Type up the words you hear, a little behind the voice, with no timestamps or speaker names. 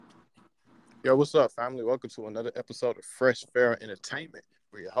Yo, what's up, family? Welcome to another episode of Fresh Fair Entertainment.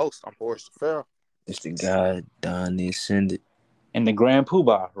 We're your host. I'm Boris the Fair. It's the guy Don the Ascendant. And the Grand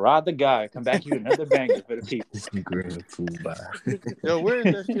Poobah, Rod the Guy, come back to you another banger for the people. It's the Grand Poobah. Yo, where is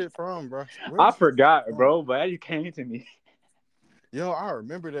that shit from, bro? Where I is that shit forgot, from? bro, but that just came to me. Yo, I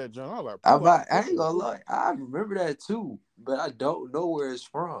remember that, John. I was like, I, Pooh, I what's ain't the gonna Pooh? lie, I remember that too, but I don't know where it's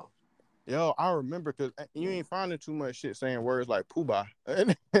from. Yo, I remember because you ain't finding too much shit saying words like Poobah.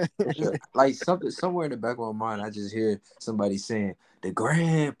 It's just like something somewhere in the back of my mind. I just hear somebody saying the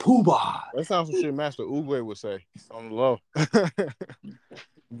Grand Poobah. That sounds some shit Master Oogway would say on the low.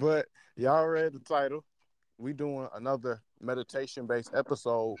 But y'all read the title. We doing another meditation based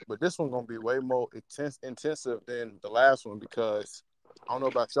episode, but this one gonna be way more intensive than the last one because I don't know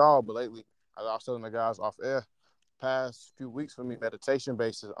about y'all, but lately I was telling the guys off air. Past few weeks for me, meditation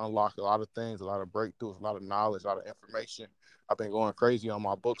based has unlocked a lot of things, a lot of breakthroughs, a lot of knowledge, a lot of information. I've been going crazy on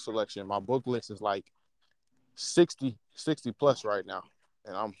my book selection. My book list is like 60 plus right now,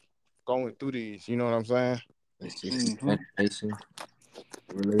 and I'm going through these. You know what I'm saying? It's just Mm-hmm. meditation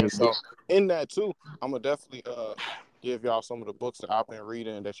And related so book. in that too, I'm gonna definitely give y'all some of the books that I've been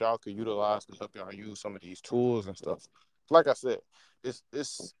reading that y'all could utilize to help y'all use some of these tools and stuff. Like I said,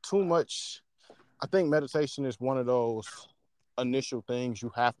 it's too much. I think meditation is one of those initial things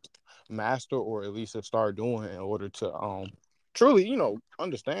you have to master or at least start doing in order to truly,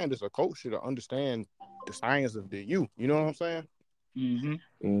 understand as a coach to understand the science of the you. You know what I'm saying? Mm-hmm.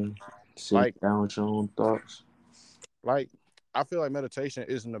 And sitting Like down with your own thoughts. like I feel like meditation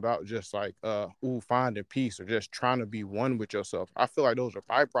isn't about just like finding peace or just trying to be one with yourself. I feel like those are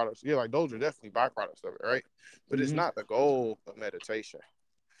byproducts. Yeah, like those are definitely byproducts of it, right? But it's Mm-hmm. not the goal of meditation.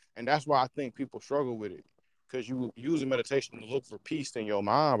 And that's why I think people struggle with it. Because you using meditation to look for peace in your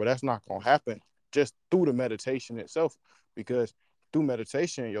mind, but that's not gonna happen just through the meditation itself. Because through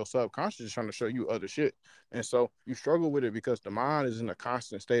meditation, your subconscious is trying to show you other shit. And so you struggle with it because the mind is in a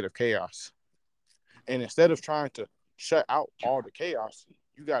constant state of chaos. And instead of trying to shut out all the chaos,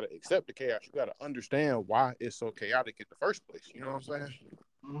 you got to accept the chaos. You got to understand why it's so chaotic in the first place. You know what I'm saying?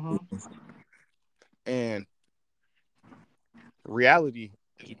 Mm-hmm. And reality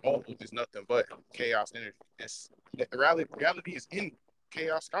is nothing but chaos energy. It's reality is in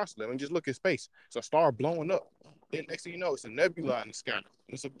chaos constantly. I mean, just look at space. It's a star blowing up. Then next thing you know, it's a nebula in the sky.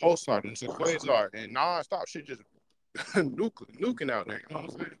 It's a pulsar. And it's a quasar. And non-stop shit just nuking out there. You know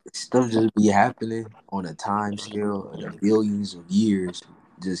what I'm saying? Stuff just be happening on a time scale of the billions of years,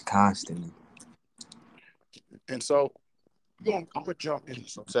 just constantly. And so I'm gonna jump into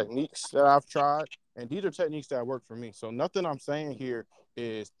some techniques that I've tried, and these are techniques that work for me. So nothing I'm saying here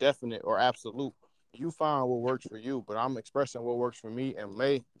is definite or absolute. You find what works for you, but I'm expressing what works for me and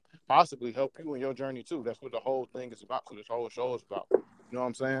may possibly help you in your journey too. That's what the whole thing is about. So this whole show is about. You know what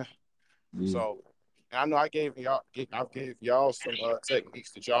I'm saying? Yeah. So, and I know I gave y'all some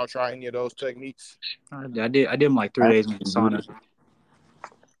techniques. Did y'all try any of those techniques? I did them like I 3 days in the actually sauna. did.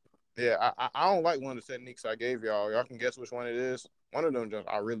 Yeah, I don't like one of the techniques I gave y'all. Y'all can guess which one it is. One of them just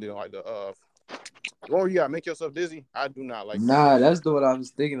I really don't like the one where you gotta make yourself dizzy. I do not like that. Nah, that's the what I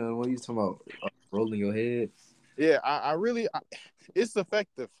was thinking of when you talking about rolling your head. Yeah, I really it's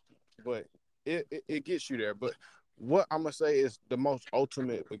effective, but it gets you there. But what I'm gonna say is the most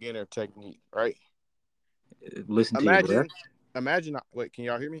ultimate beginner technique, right? Listen to your breath. Imagine, wait, can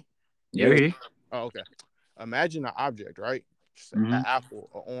y'all hear me? Yeah, Yeah. yeah. Oh, okay. Imagine an object, right? Just an Mm-hmm. apple,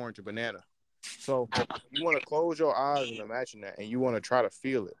 an orange, a banana. So you want to close your eyes and imagine that, and you want to try to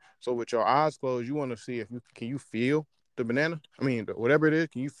feel it. So with your eyes closed, you want to see if you can you feel the banana. I mean, whatever it is,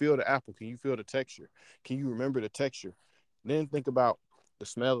 can you feel the apple? Can you feel the texture? Can you remember the texture? Then think about the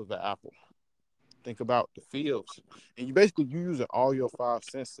smell of the apple. Think about the feels, and you using all your five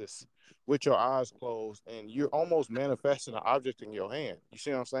senses with your eyes closed, and you're almost manifesting an object in your hand. You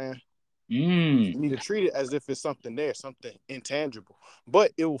see what I'm saying? Mm. You need to treat it as if it's something there, something intangible,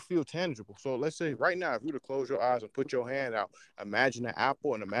 but it will feel tangible. So let's say right now, if you were to close your eyes and put your hand out, imagine an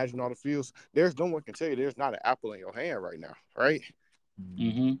apple and imagine all the feels. There's no one can tell you there's not an apple in your hand right now, right?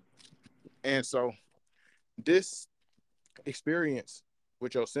 Mm-hmm. And so this experience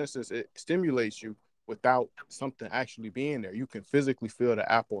with your senses, it stimulates you without something actually being there. You can physically feel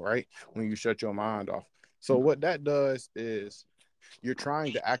the apple, right? When you shut your mind off. So what that does is you're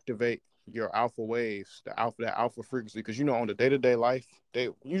trying to activate your alpha waves, that alpha frequency, because on the day-to-day life,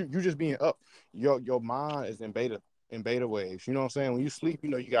 you just being up, your mind is in beta waves. You know what I'm saying? When you sleep,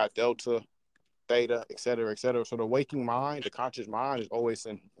 you got delta, theta, et cetera, et cetera. So the waking mind, the conscious mind is always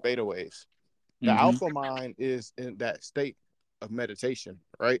in beta waves. The Mm-hmm. alpha mind is in that state of meditation,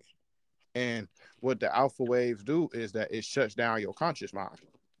 right? And what the alpha waves do is that it shuts down your conscious mind,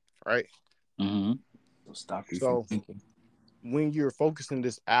 right? Mm-hmm. It'll stop you from So thinking. when you're focusing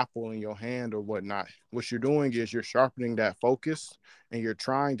this apple in your hand or whatnot, what you're doing is you're sharpening that focus and you're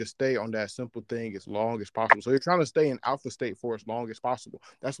trying to stay on that simple thing as long as possible. So you're trying to stay in alpha state for as long as possible.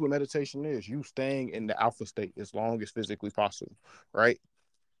 That's what meditation is. You staying in the alpha state as long as physically possible, right?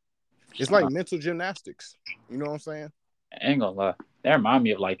 It's like mental gymnastics. You know what I'm saying? I ain't gonna lie. That remind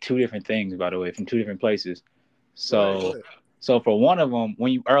me of like two different things, by the way, from two different places. Go ahead, go So, ahead. so for one of them,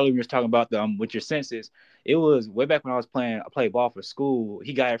 when you earlier was talking about them with your senses, it was way back when I was playing. I played ball for school.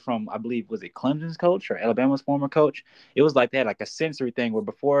 He got it from, I believe, was it Clemson's coach or Alabama's former coach? It was like they had like a sensory thing where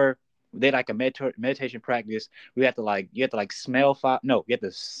before they had like a meditation practice, we had to like you had to like smell five. No, you had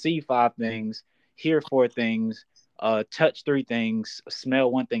to see five things, hear four things, touch three things,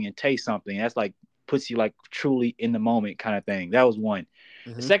 smell one thing, and taste something. That's like puts you like truly in the moment kind of thing. That was one.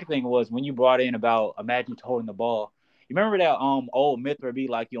 The Mm-hmm. second thing was when you brought in about imagine holding the ball. You remember that old myth where it'd be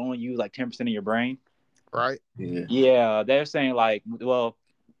like you only use like 10% of your brain? Right. Yeah. Yeah, they're saying like, well,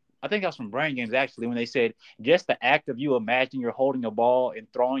 I think that's from Brain Games actually when they said just the act of you imagining you're holding a ball and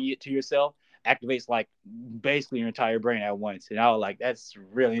throwing it to yourself activates like basically your entire brain at once. And I was like, that's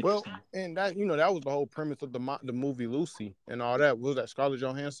really Well, interesting. and that that was the whole premise of the movie Lucy and all that. Was that Scarlett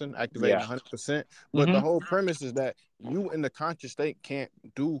Johansson activating Yeah. 100%? But the Mm-hmm. whole premise is that you in the conscious state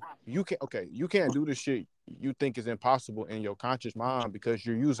you can't do the shit you think is impossible in your conscious mind because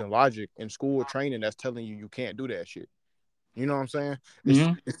you're using logic in school training that's telling you can't do that shit. You know what I'm saying?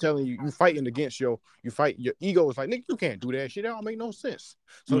 Mm-hmm. It's telling you fighting against you fight your ego is like nigga you can't do that shit. That don't make no sense.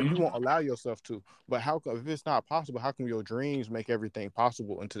 So you Mm-hmm. won't allow yourself to. But how come if it's not possible? How come your dreams make everything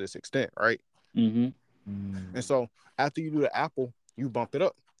possible and to this extent, right? Mm-hmm. And Mm. so after you do the apple, you bump it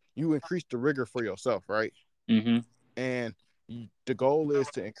up. You increase the rigor for yourself, right? Mm-hmm. And the goal is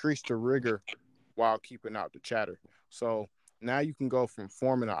to increase the rigor while keeping out the chatter. So now you can go from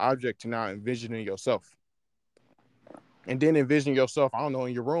forming an object to now envisioning yourself and then envision yourself, I don't know,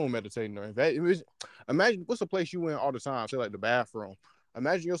 in your room meditating or imagine what's a place you in all the time, say like the bathroom.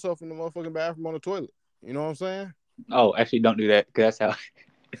 Imagine yourself in the motherfucking bathroom on the toilet. You know what I'm saying? Oh, actually, don't do that because that's how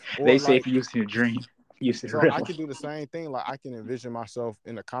they Or say like, if you use it in a dream, use it in so real I life. could do the same thing. Like I can envision myself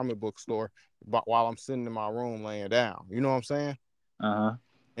in a comic book store, but while I'm sitting in my room laying down. You know what I'm saying? Uh huh.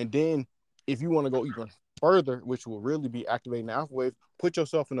 And then if you want to go even further, which will really be activating the alpha wave, put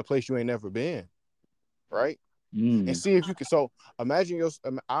yourself in a place you ain't never been, right? And Mm. see if you can. So imagine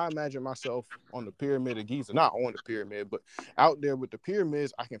I imagine myself on the pyramid of Giza, not on the pyramid, but out there with the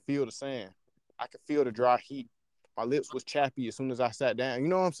pyramids. I can feel the sand. I can feel the dry heat. My lips was chappy as soon as I sat down. You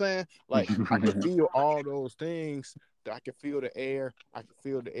know what I'm saying? Like I could feel all those things. I could feel the air. I could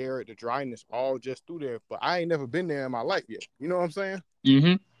feel the air, the dryness, all just through there. But I ain't never been there in my life yet. You know what I'm saying?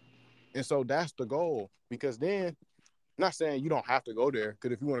 Mm-hmm. And so that's the goal. Because then not saying you don't have to go there,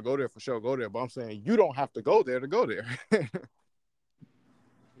 because if you want to go there for sure, go there. But I'm saying you don't have to go there to go there.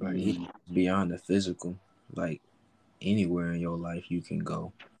 Right. Even Mm. beyond the physical, like anywhere in your life you can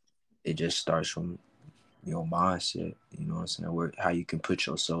go. It just starts from your mindset. You know what I'm saying? Where how you can put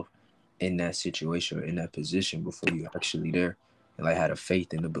yourself in that situation or in that position before you actually there, and like had a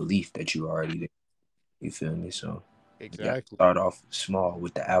faith and the belief that you already there. You feel me? So you got to Exactly. start off small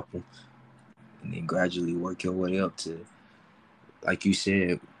with the apple, and then gradually work your way up to, like you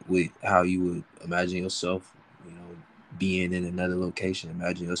said, with how you would imagine yourself, you know, being in another location.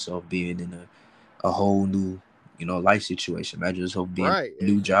 Imagine yourself being in a whole new, life situation. Imagine yourself being Right. in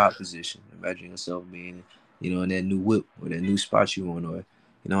a new job position. Imagine yourself being, in that new whip or that new spot you want, or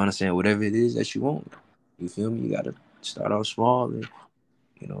what I'm saying, whatever it is that you want. You feel me? You gotta start off small and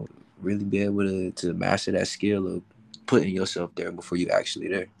you know really be able to master that skill of putting yourself there before you actually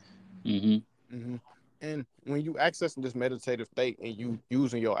there. Mm-hmm. Hmm. And when you accessing this meditative state and you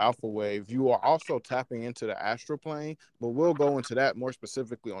using your alpha wave, you are also tapping into the astral plane. But we'll go into that more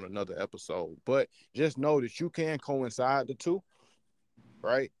specifically on another episode. But just know that you can coincide the two,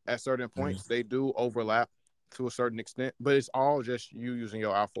 right? At certain Mhm. points, they do overlap to a certain extent, but it's all just you using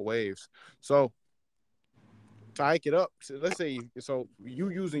your alpha waves. So to hike it up, so let's say so you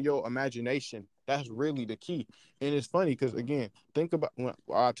using your imagination, that's really the key. And it's funny because again, think about what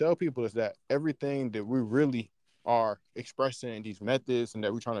I tell people is that everything that we really are expressing in these methods and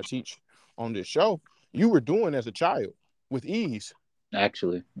that we're trying to teach on this show, you were doing as a child with ease,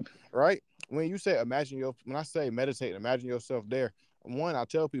 Actually. right? When you say when I say meditate, imagine yourself there. One, I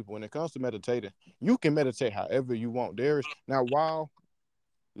tell people when it comes to meditating, you can meditate however you want. There is now while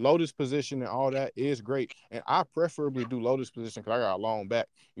lotus position and all that is great. And I preferably do lotus position because I got a long back.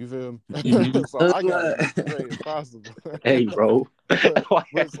 You feel Mm-hmm. me? So I got to be as straight as possible. Hey, bro. but Why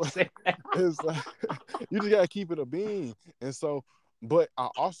you but have to say that? it's like, you just got to keep it a bean. And so But I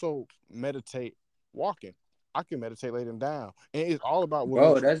also meditate walking. I can meditate laying down, and it's all about what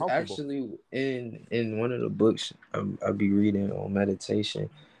Bro, makes you that's comfortable. actually in one of the books I'll be reading on meditation.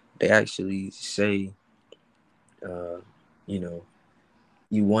 They actually say, uh, you know,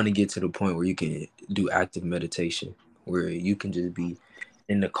 you want to get to the point where you can do active meditation, where you can just be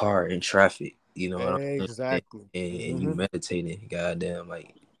in the car in traffic, you know what I'm saying, Exactly. and you meditating. Goddamn,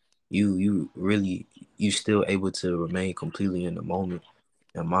 like you really you still able to remain completely in the moment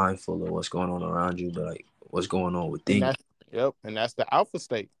and mindful of what's going on around you, but like what's going on And within you. that's yep, and that's the alpha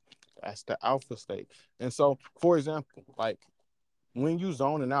state. That's the alpha state. And so, for example, like when you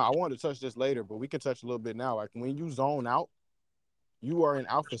zoning out, I wanted to touch this later, but we can touch a little bit now. Like when you zone out, you are in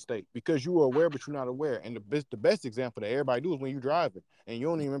alpha state because you are aware, but you're not aware. And the best example that everybody do is when you're driving and you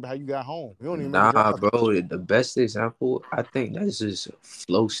don't even remember how you got home. You don't even remember Nah, driving. bro, the best example, I think that's just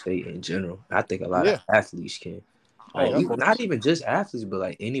flow state in general. I think a lot of Yeah. athletes can, Oh, like, Oh, of yep. course. not even just athletes, but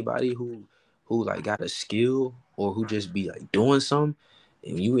like anybody who like got a skill or who just be like doing something,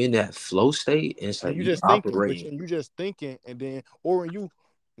 and you in that flow state, and it's And like you you just thinking, but operating. you just thinking, and then or when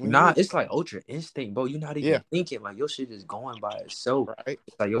Nah, you it's like ultra instinct, bro. You're not yeah, even thinking, like your shit is going by itself. right.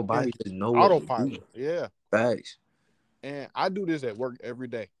 It's like your And body just know what to do. autopilot. Yeah. Facts. And I do this at work every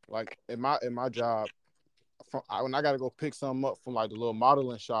day. Like in my job, when I gotta go pick something up from like the little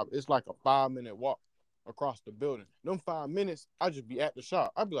modeling shop, it's like a 5 minute walk across the building. Them 5 minutes, I just be at the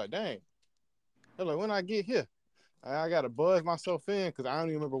shop. I'd be like, dang. They're like, when I get here, I gotta buzz myself in because I don't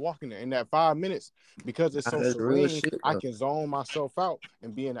even remember walking there. In that 5 minutes, because it's Nah, so that's real serene, shit I though. can zone myself out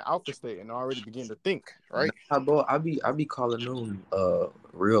and be in the alpha state and already begin to think, right? Nah, bro, I be calling them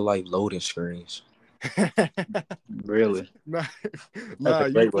real life loading screens. Really? nah, That's nah, a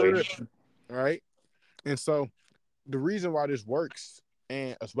you great for way. real, right? And so the reason why this works,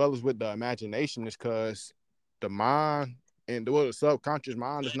 and as well as with the imagination, is because the mind and the subconscious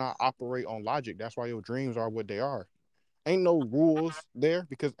mind does not operate on logic. That's why your dreams are what they are. Ain't no rules there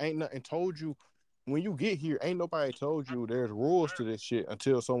because ain't nothing told you when you get here. Ain't nobody told you there's rules to this shit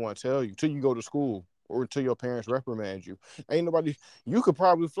until someone tell you, till you go to school or until your parents reprimand you. Ain't nobody. You could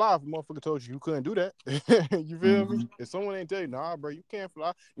probably fly if a motherfucker told you couldn't do that. You feel me? Hmm. If someone ain't tell you, nah, bro, you can't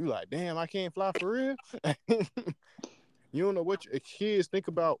fly. You like, damn, I can't fly for real. You don't know what your kids think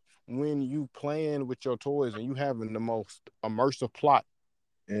about when you playing with your toys and you having the most immersive plot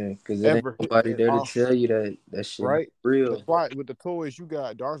Yeah, because it ain't ever hit. nobody there to tell you that that shit not Right? The real. plot with the toys, you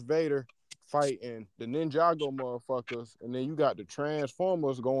got Darth Vader fighting the Ninjago motherfuckers, and then you got the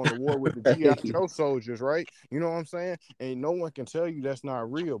Transformers going to war with the GI Joe soldiers, right? You know what I'm saying? And no one can tell you that's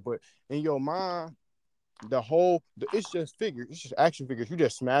not real, but in your mind, it's just figures, it's just action figures. You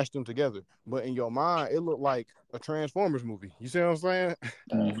just smash them together, but in your mind, it looked like a Transformers movie. You see what I'm saying?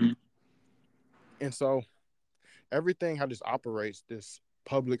 Hmm. And so everything how this operates, this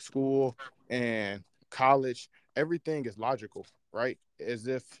public school and college, everything is logical, right? As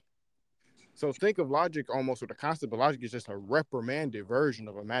if so think of logic almost with the concept of logic is just a reprimanded version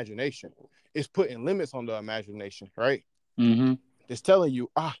of imagination. It's putting limits on the imagination, right? Hmm. It's telling you,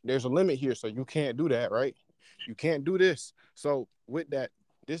 there's a limit here, so you can't do that, right? You can't do this. So with that,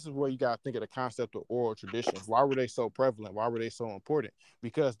 this is where you gotta think of the concept of oral traditions. Why were they so prevalent? Why were they so important?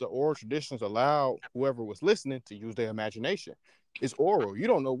 Because the oral traditions allowed whoever was listening to use their imagination. It's oral. You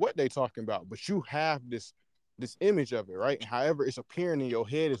don't know what they're talking about, but you have this image of it, right? And however it's appearing in your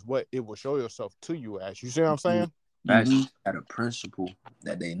head is what it will show yourself to you as. You see what I'm saying? Actually Hmm. had a principle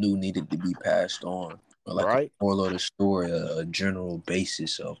that they knew needed to be passed on, or like a Right? moral of the story, a general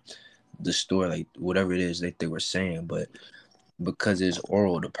basis of the story, like whatever it is that they were saying. But because it's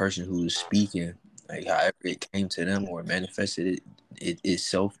oral, the person who is speaking, like however it came to them or manifested it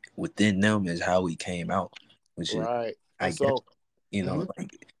itself within them is how it came out, which is, Right. I And guess, so, mhm,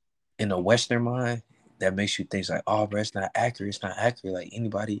 like in a Western mind, that makes you think like, oh, bro, it's not accurate. It's not accurate. Like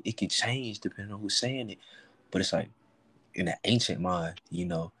anybody, it could change depending on who's saying it. But it's like in the ancient mind,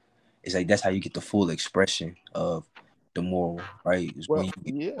 it's like that's how you get the full expression of the moral, right? Is when well,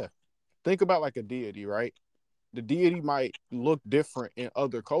 you yeah. Think about like a deity, right? The deity might look different in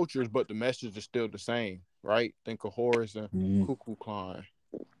other cultures, but the message is still the same, right? Think of Horus and Mhm. Cuckoo Clan.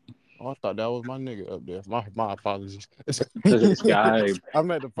 Oh, I thought that was my nigga up there. My apologies. This guy.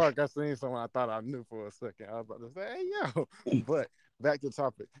 I'm at the park. I seen someone I thought I knew for a second. I was about to say, "Hey, yo!" But back to the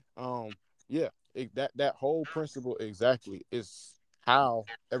topic. Yeah, that whole principle exactly is how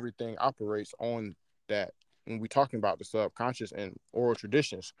everything operates on that. When we talking about the subconscious and oral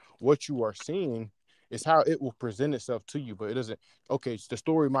traditions, what you are seeing is how it will present itself to you. But it doesn't. Okay, the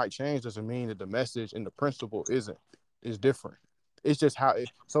story might change. Doesn't mean that the message and the principle isn't. It's different. It's just how it.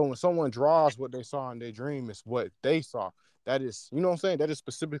 So when someone draws what they saw in their dream, it's what they saw. that is, you know what I'm saying? That is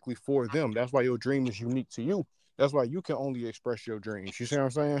specifically for them. That's why your dream is unique to you. That's why you can only express your dreams. You see what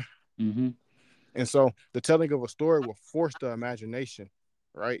I'm saying? Mm-hmm. And so the telling of a story will force the imagination,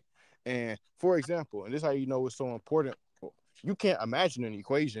 right? And for example, and this is how you know it's so important. You can't imagine an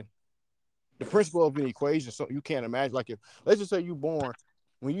equation, the principle of an equation. So you can't imagine, like, if let's just say you born,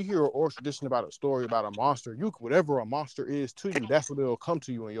 when you hear an oral tradition about a story about a monster, you, whatever a monster is to you, that's what it'll come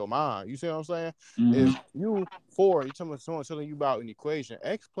to you in your mind. You see what I'm saying? If Mm-hmm. you you talking about someone telling you about an equation,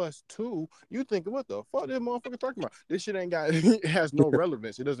 x plus 2, you think, what the fuck this motherfucker talking about? This shit ain't got it has no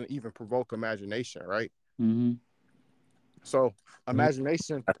relevance. It doesn't even provoke imagination, right? Mm-hmm. So Mhm.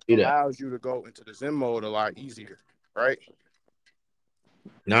 imagination I see that. allows you to go into the Zen mode a lot easier, right?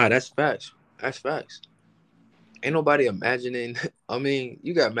 Nah, that's facts. That's facts. Ain't nobody imagining. I mean,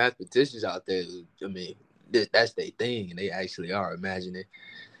 you got mathematicians out there. I mean, that's their thing, and they actually are imagining,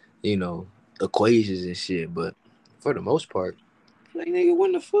 you know, equations and shit. But for the most part, like nigga,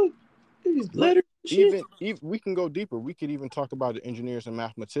 when the fuck these But letters and shit? even we can go deeper. We could even talk about the engineers and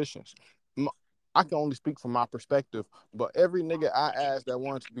mathematicians. I can only speak from my perspective, but every nigga I asked that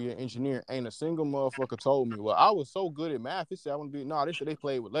wanted to be an engineer, ain't a single motherfucker told me, well, I was so good at math. They said I want to be. No, they said they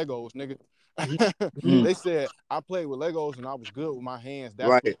played with Legos, nigga. Mm-hmm. They said I played with Legos and I was good with my hands. That's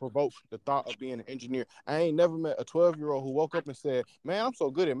what Right. provoked the thought of being an engineer. I ain't never met a 12-year-old who woke up and said, man, I'm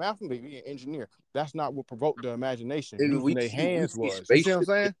so good at math, I'm gonna be an engineer. That's not what provoked the imagination. Nigga, Using we their see we hands see was. You see what I'm spaceships and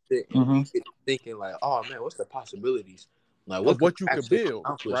saying? shit, and Mm-hmm. we get thinking like, oh man, what's the possibilities? Like, what Of could what you we could actually build,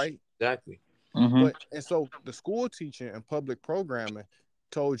 accomplish? right? Exactly. Mm-hmm. But and so the school teaching and public programming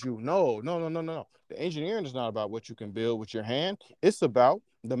told you, no, no, no, no, no, no. The engineering is not about what you can build with your hand. It's about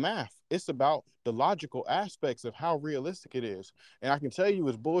the math. It's about the logical aspects of how realistic it is. And I can tell you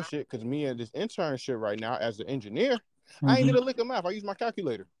it's bullshit because me and this internship right now as an engineer, I ain't Mm-hmm. did a lick of math. I use my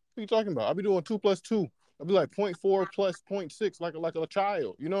calculator. What are you talking about? I'll be doing 2 plus 2. I'll be like zero point 0.4 plus zero point 0.6, like a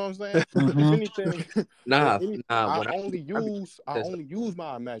child. You know what I'm saying? If Mm-hmm. anything, if Nah, any, nah. I When only I be use I that's only use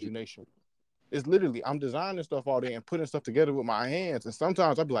my imagination. It's literally I'm designing stuff all day and putting stuff together with my hands. And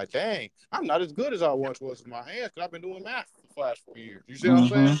sometimes I'll be like, dang, I'm not as good as I once was with my hands because I've been doing math for the last 4 years. You see what I'm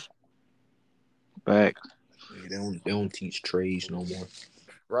Mm-hmm. saying? Back. they don't teach trades no more.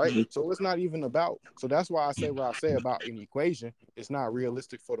 Right? So it's not even about, so that's why I say what I say about an equation. It's not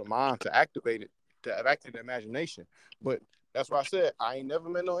realistic for the mind to activate it, to activate the imagination. But that's why I said I ain't never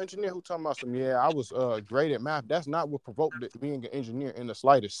met no engineer who talking about some, yeah, I was great at math. That's not what provoked being an engineer in the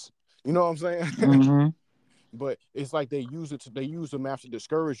slightest. You know what I'm saying? Mm-hmm. But it's like they use the math to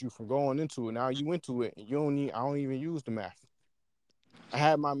discourage you from going into it. Now you into it and you don't need I don't even use the math. I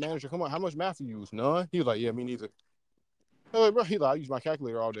had my manager come on, how much math you use? None. He was like, yeah, me neither. I was like, bro, he like, I use my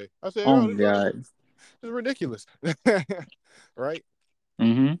calculator all day. I said, Oh bro, my God. this is ridiculous. Right?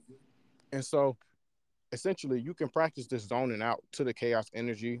 Mm-hmm. And so essentially you can practice this zoning out to the chaos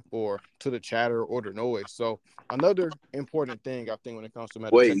energy or to the chatter or the noise. So another important thing I think when it comes to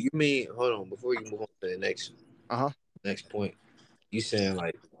Wait, meditation. you mean hold on before you move on to the Uh-huh. next point? You saying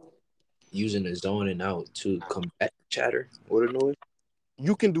like using the zoning out to combat chatter or the noise?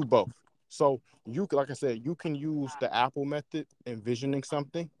 You can do both. So you can, like I said, you can use the Apple method, envisioning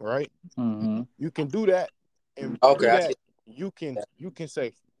something, right? Mm-hmm. You can do that, and Okay, through I see that, you can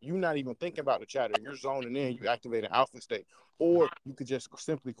say you're not even thinking about the chatter. You're zoning in. You activate an alpha state, or you could just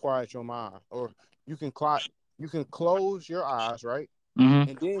simply quiet your mind, or you can you can close your eyes, right? Mm-hmm.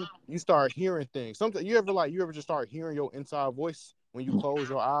 And then you start hearing things. Something you ever just start hearing your inside voice when you close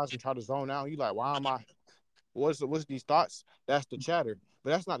your eyes and try to zone out. You like, why am I? What's these thoughts? That's the chatter. But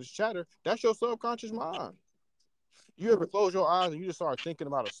that's not the chatter. That's your subconscious mind. You ever close your eyes and you just start thinking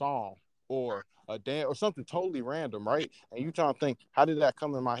about a song or a dance or something totally random, right? And you trying to think, how did that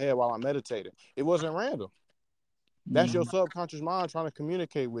come in my head while I'm meditating? It wasn't random. That's your Mm-hmm. subconscious mind trying to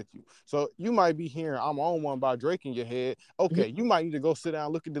communicate with you. So you might be hearing "I'm on one" by Drake in your head. Okay, you might need to go sit down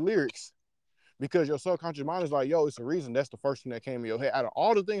and look at the lyrics because your subconscious mind is like, yo, it's a reason that's the first thing that came in your head. Out of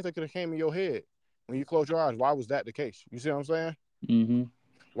all the things that could have came in your head when you close your eyes, why was that the case? You see what I'm saying? Mm-hmm.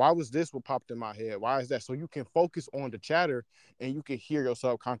 Why was this what popped in my head? Why is that? So you can focus on the chatter and you can hear your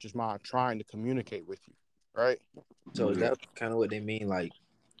subconscious mind trying to communicate with you, right? So is that kind of what they mean? Like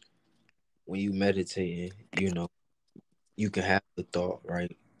when you meditating, you can have the thought,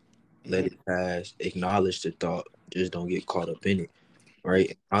 right? Let Mm-hmm. it pass, acknowledge the thought, just don't get caught up in it, right?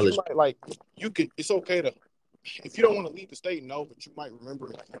 You Acknowledge. might like you could. It's okay to if you don't want to leave the state, no, but you might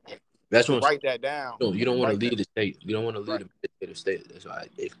remember it. Like, you That's what can I'm saying. write that down. You don't want to Write that leave the state. You don't want to leave right. the meditative state. That's why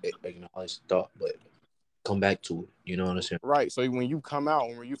I acknowledge the thought, but come back to it. You know what I'm saying? Right. So when you come out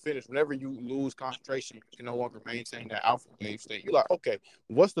and when you finish, whenever you lose concentration, you can no longer maintain that alpha wave state. You're like, okay,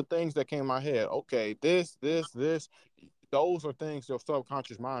 what's the things that came in my head? Okay, this. those are things your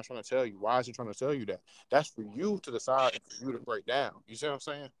subconscious mind is trying to tell you. Why is it trying to tell you that? That's for you to decide and for you to break down. You see what I'm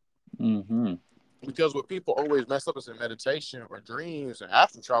saying? Mm-hmm. Because what people always mess up is in meditation or dreams and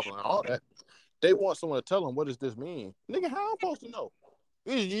astral travel and all that. They want someone to tell them, what does this mean? Nigga, how am I supposed to know?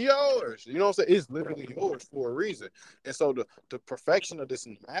 It's yours. You know what I'm saying? It's literally yours for a reason. And so the perfection of this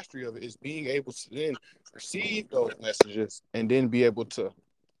and the mastery of it is being able to then receive those messages and then be able to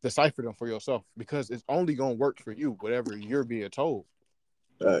decipher them for yourself, because it's only going to work for you, whatever you're being told.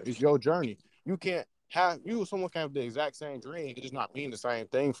 It's your journey. You can't have you someone can have the exact same dream. It does not mean the same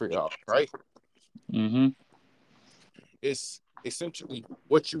thing for y'all, right? Mm-hmm. It's essentially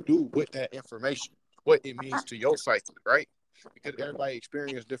what you do with that information, what it means to your psyche, right? Because everybody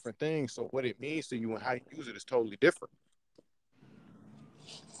experiences different things, so what it means to you and how you use it is totally different.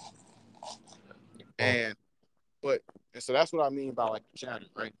 And but and so that's what I mean by like the channel,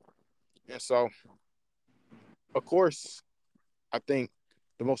 right? And so of course, I think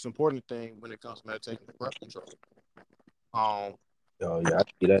the most important thing when it comes to meditating is breath control. Um, Oh yeah, I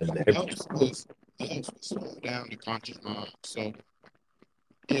see that in it every. helps us it helps us slow down the conscious mind. So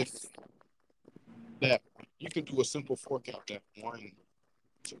if that you can do a simple four count, that 1,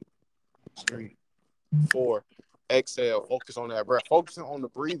 2, 3, 4. Exhale, focus on that breath. Focusing on the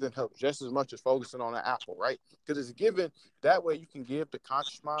breathing helps just as much as focusing on the apple, right? Because it's given that way you can give the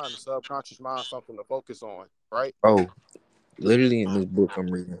conscious mind, the subconscious mind something to focus on, right? Bro, literally in this book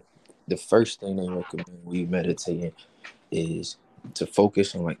I'm reading, the first thing they recommend when you meditating is to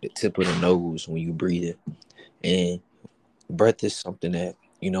focus on like the tip of the nose when you breathe it. And breath is something that,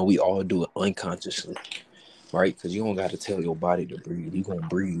 we all do it unconsciously, right? Because you don't got to tell your body to breathe. You're going to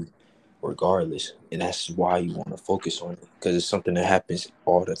breathe regardless. And that's why you want to focus on it, because it's something that happens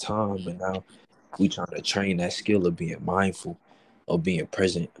all the time. But now we trying to train that skill of being mindful, of being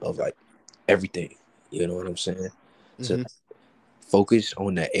present, of like everything. You know what I'm saying? So Mm-hmm. focus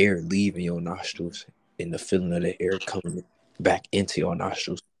on the air leaving your nostrils and the feeling of the air coming back into your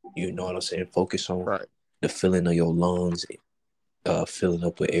nostrils. You know what I'm saying? Focus on Right. the feeling of your lungs filling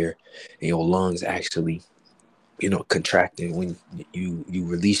up with air, and your lungs actually, contracting when you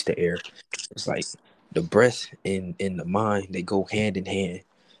release the air. It's like the breath and the mind, they go hand in hand.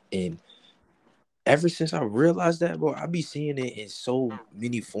 And ever since I realized that, bro, I be seeing it in so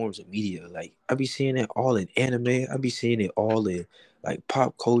many forms of media. Like I be seeing it all in anime. I be seeing it all in like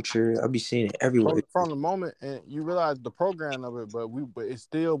pop culture. I be seeing it everywhere. From the moment, and you realize the program of it, but it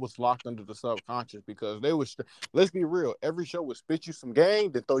still was locked under the subconscious because they was. Let's be real. Every show would spit you some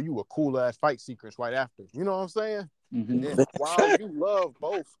game to throw you a cool ass fight sequence right after. You know what I'm saying? Mm-hmm. And while you love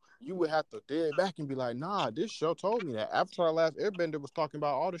both, you would have to dig back and be like, nah, this show told me that. Avatar: Last Airbender was talking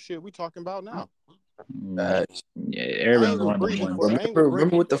about all the shit we talking about now. Mm, Facts. yeah, I everybody ain't with one of them bringing, ones. I ain't with Remember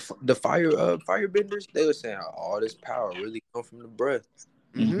bringing. with the firebenders, they were saying all this power really come from the breath.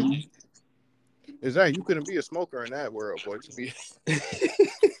 Mm-hmm. Mm-hmm. Exactly. You couldn't be a smoker in that world, boy. You be. They'd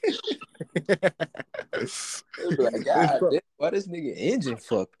be like, and God so, damn, why this nigga engine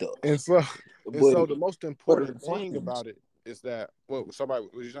fucked up? and so, and But so, the most what are the important thing flames? about it is that what somebody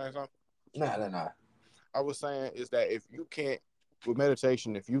was you saying something? Nah, nah, nah. I was saying is that if you can't with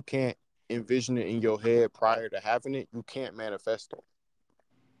meditation, if you can't envision it in your head prior to having it, you can't manifest it,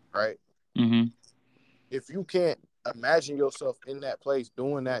 right? Mm-hmm. If you can't imagine yourself in that place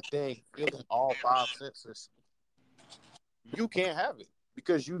doing that thing, feeling all five senses, you can't have it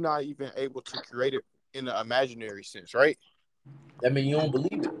because you're not even able to create it in the imaginary sense, right? I mean, you don't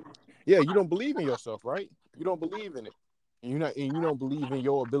believe it. Yeah, you don't believe in yourself, right? You don't believe in it, and you don't believe in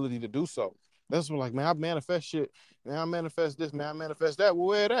your ability to do so. That's what, like, man, I manifest shit. Man, I manifest this. Man, I manifest that. Well,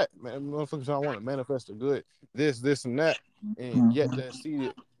 where that? Man, motherfuckers don't want to manifest a good this, and that, and yet Mm-hmm. then see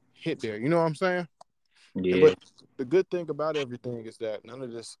it hit there. You know what I'm saying? And Yeah. but the good thing about everything is that none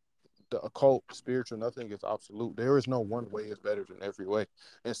of this, the occult, spiritual, nothing is absolute. There is no one way is better than every way.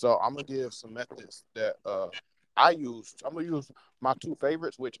 And so I'm gonna give some methods that I used. I'm gonna use my two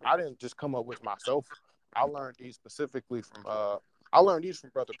favorites, which I didn't just come up with myself. I learned these specifically from I learned these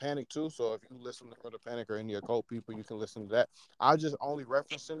from Brother Panic too. So if you listen to Brother Panic or any occult people, you can listen to that. I just only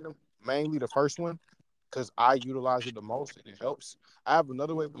referencing them, mainly the first one, because I utilize it the most and it helps. I have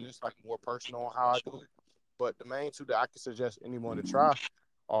another way, but it's like more personal on how I do it. But the main two that I can suggest anyone to try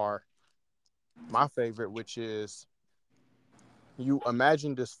are my favorite, which is you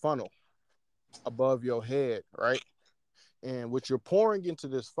imagine this funnel above your head, right? And what you're pouring into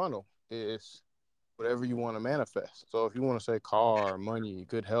this funnel is whatever you want to manifest. So if you want to say car, money,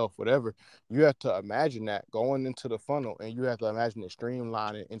 good health, whatever, you have to imagine that going into the funnel, and you have to imagine it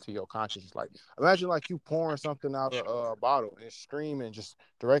streamlining into your consciousness. Like imagine like you pouring something out of a bottle and it's streaming just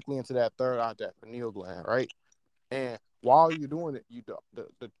directly into that third eye, that pineal gland, right? And While you're doing it,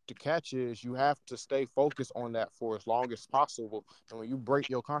 the catch is you have to stay focused on that for as long as possible. And when you break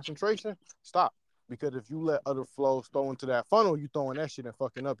your concentration, stop. Because if you let other flows throw into that funnel, you throwing that shit and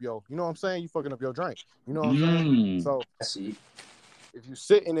fucking up you know what I'm saying? You fucking up your drink. You know what I'm saying? Mm. So I see. if you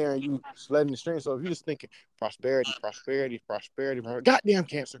sitting there and you just letting the stream, so if you just thinking prosperity, prosperity, prosperity, goddamn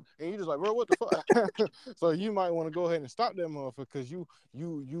cancer, and you just like, bro, what the fuck? So you might want to go ahead and stop that motherfucker because you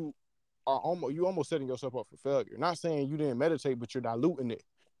are almost setting yourself up for failure. Not saying you didn't meditate, but you're diluting it,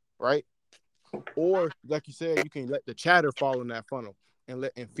 right? Or like you said, you can let the chatter fall in that funnel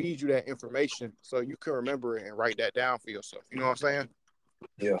and feed you that information so you can remember it and write that down for yourself. You know what I'm saying?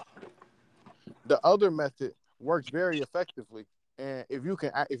 Yeah. The other method works very effectively, and if you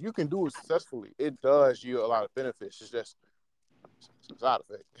can do it successfully, it does yield a lot of benefits. It's just some side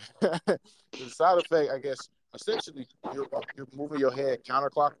effect. The side effect, I guess, essentially you're moving your head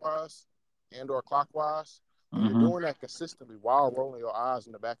counterclockwise and or clockwise, and you're Mm-hmm. doing that consistently while rolling your eyes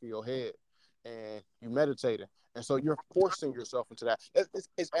in the back of your head, and you meditating, and so you're forcing yourself into that.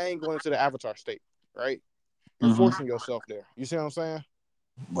 It's ain't going into the avatar state, right? You're Mm-hmm. forcing yourself there. You see what I'm saying?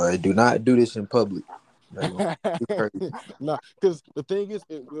 But do not do this in public. Like, don't be crazy. No, because the thing is,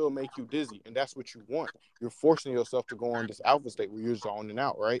 it will make you dizzy, and that's what you want. You're forcing yourself to go on this alpha state where you're zoning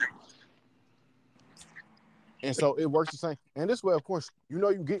out, right? And so it works the same. And this way, of course, you know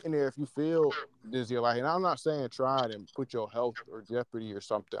you get in there if you feel dizzy or like. And I'm not saying try it and put your health or jeopardy or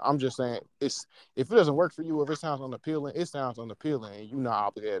something. I'm just saying it's if it doesn't work for you, if it sounds unappealing, it sounds unappealing, and you're not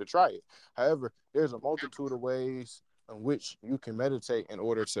obligated to try it. However, there's a multitude of ways in which you can meditate in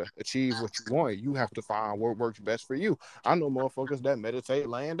order to achieve what you want. You have to find what works best for you. I know motherfuckers that meditate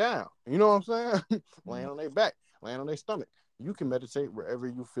laying down. You know what I'm saying? Laying on their back, laying on their stomach. You can meditate wherever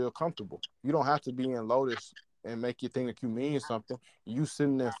you feel comfortable. You don't have to be in lotus and make you think that you mean something. You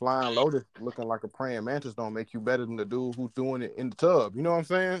sitting there flying lotus looking like a praying mantis don't make you better than the dude who's doing it in the tub. You know what I'm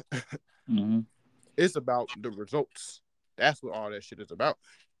saying? Mm-hmm. It's about the results. That's what all that shit is about.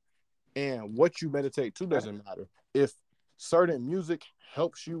 And what you meditate to doesn't matter. If certain music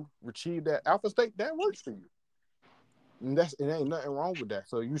helps you achieve that alpha state, that works for you. And that's it ain't nothing wrong with that.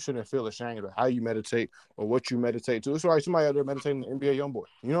 So you shouldn't feel ashamed of how you meditate or what you meditate to. It's like somebody out there meditating the NBA YoungBoy.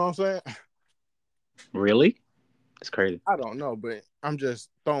 You know what I'm saying? Really? It's crazy. I don't know, but I'm just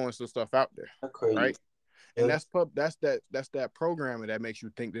throwing some stuff out there, That's crazy. right? And that's that programming that makes you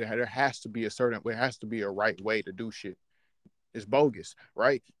think that there has to be there has to be a right way to do shit. It's bogus,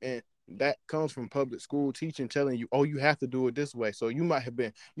 right? And that comes from public school teaching telling you, oh, you have to do it this way. So you might have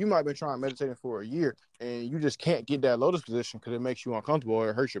been trying meditating for a year and you just can't get that lotus position because it makes you uncomfortable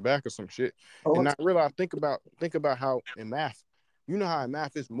or it hurts your back or some shit. And Oh, not realize think about how in math, you know how in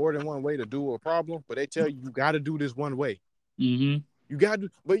math it's more than one way to do a problem, but they tell you you got to do this one way. Mm-hmm. You got to,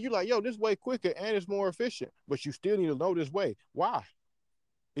 but you're like, yo, this way quicker and it's more efficient, but you still need to know this way. Why?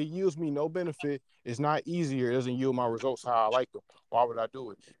 It yields me no benefit. It's not easier. It doesn't yield my results how I like them. Why would I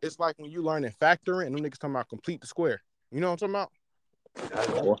do it? It's like when you learn in factoring and them niggas talking about complete the square. You know what I'm talking about?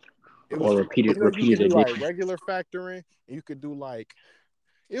 I know. Or It or was, repeated you could repeated do like addition. regular factoring and you could do like,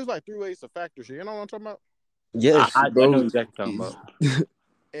 it was like three ways to factor shit. You know what I'm talking about? Yes, I know bro. exactly what you're talking about.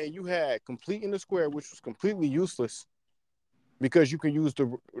 And you had complete in the square, which was completely useless because you can use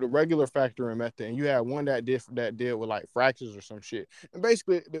the regular factoring method, and you had one that did with like fractions or some shit. And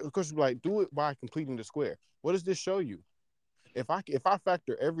basically, of course, like do it by completing the square. What does this show you? If I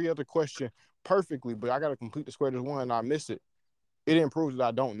factor every other question perfectly, but I got to complete the square to one and I miss it, it didn't prove that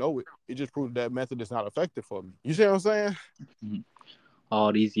I don't know it. It just proves that method is not effective for me. You see what I'm saying? Mhm.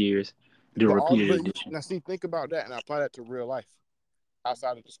 All these years, do repeated But addition. now see, think about that and apply that to real life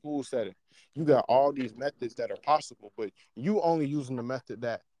outside of the school setting. You got all these methods that are possible, but you only using the method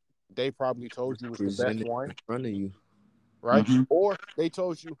that they probably told you was the best Presented one, in front of you. right? Mm-hmm. Or they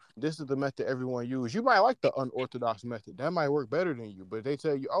told you this is the method everyone use. You might like the unorthodox method. That might work better than you, but they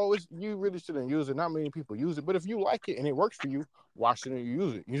tell you, oh, you really shouldn't use it. Not many people use it. But if you like it and it works for you, why shouldn't you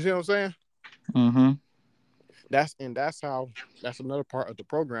use it? You see what I'm saying? Mm-hmm. That's another part of the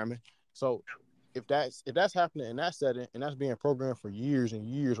programming. So if that's happening in that setting and that's being programmed for years and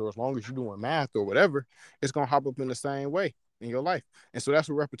years, or as long as you're doing math or whatever, it's gonna hop up in the same way in your life. And so that's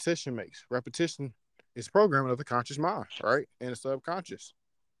what repetition makes. Repetition is programming of the conscious mind, right? And the subconscious.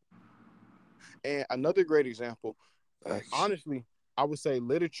 And another great example, Facts. honestly, I would say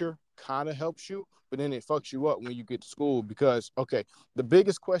literature kind of helps you, but then it fucks you up when you get to school because okay, the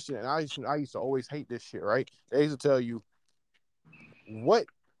biggest question, and I used to always hate this shit, right? They used to tell you what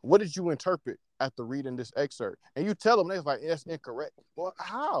what did you interpret after reading this excerpt. And you tell them, they're like, that's incorrect. Well,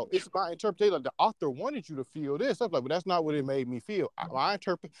 how? It's my interpretation. Like, the author wanted you to feel this. I'm like, but that's not what it made me feel. My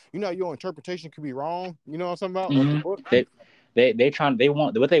interpret, your interpretation could be wrong. You know what I'm talking about? Of the Hmm. book. They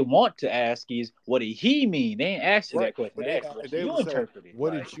want what they want to ask is what did he mean? They ain't asked you Right. that question. But They asked what they you would say, interpreted.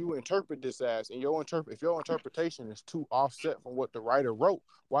 what Like, did you interpret this as? And if your interpretation is too offset from what the writer wrote,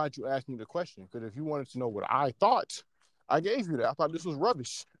 why'd you ask me the question? Because if you wanted to know what I thought, I gave you that. I thought this was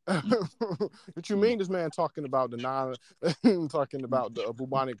rubbish. What you mean this man talking about the talking about the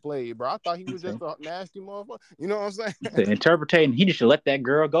bubonic plague, bro? I thought he was just a nasty motherfucker. You know what I'm saying? the interpreting, he just should let that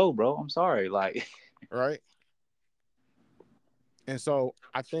girl go, bro. I'm sorry. Like, Right. And so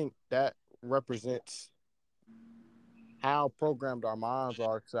I think that represents how programmed our minds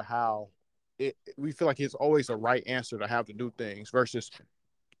are to how we feel like it's always a right answer to have to do things versus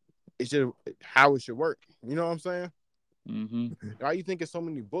it's just how it should work. You know what I'm saying? mm-hmm, Why you think it's so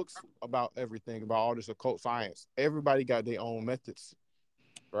many books about everything, about all this occult science? Everybody got their own methods,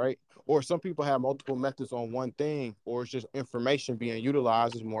 right? Or some people have multiple methods on one thing, or it's just information being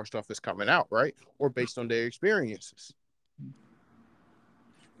utilized as more stuff is coming out, right? Or based on their experiences.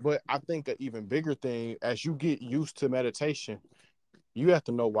 But I think an even bigger thing, as you get used to meditation, you have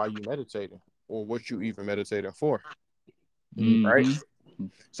to know why you meditating or what you even meditating for, right? mm-hmm,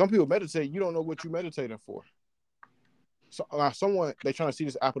 Some people meditate, you don't know what you meditating for. So someone they trying to see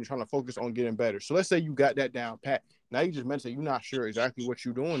this apple, they're trying to focus on getting better. So let's say you got that down pat. Now you just meditate, you're not sure exactly what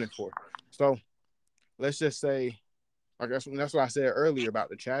you're doing it for. So let's just say, I guess that's what I said earlier about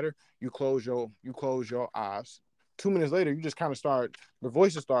the chatter. You close your eyes. 2 minutes later, you just kind of start the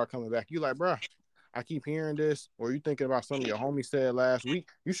voices start coming back. You like, bruh, I keep hearing this, or you thinking about something your homie said last week.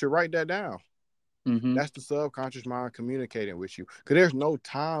 You should write that down. mm-hmm, That's the subconscious mind communicating with you. Because there's no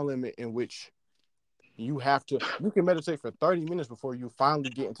time limit in which you can meditate for 30 minutes before you finally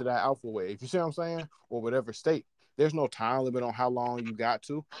get into that alpha wave. You see what I'm saying? Or whatever state. There's no time limit on how long you got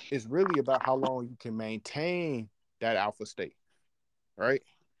to. It's really about how long you can maintain that alpha state, right?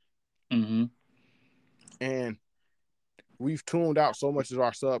 mm-hmm, And we've tuned out so much of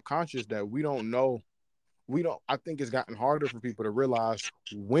our subconscious that we don't know. I think it's gotten harder for people to realize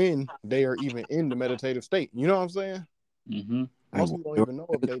when they are even in the meditative state. You know what I'm saying? mm-hmm. Like Most people don't even know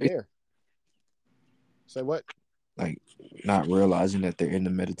if they're there. Say what? like not realizing that they're in the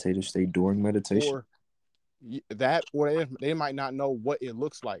meditative state during meditation. Or that, or they might not know what it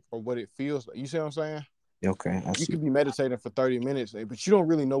looks like or what it feels like. You see what I'm saying? Okay, I You see. could be meditating for 30 minutes, but you don't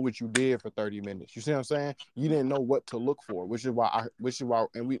really know what you did for 30 minutes. You see what I'm saying? You didn't know what to look for,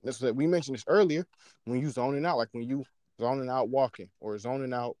 and we mentioned this earlier, when you zoning out, like when you zoning out walking or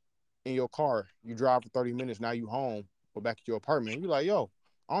zoning out in your car, you drive for 30 minutes, now you home or back at your apartment, you're like, yo,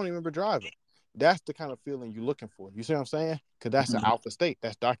 I don't even remember driving. That's the kind of feeling you're looking for. You see what I'm saying? Because that's an alpha state.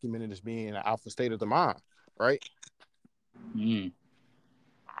 That's documented as being an alpha state of the mind, right? Mm-hmm.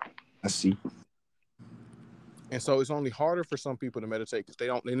 I see. And so it's only harder for some people to meditate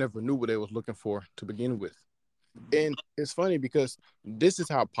because they never knew what they was looking for to begin with. And it's funny because this is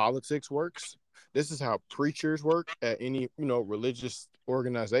how politics works. This is how preachers work at any religious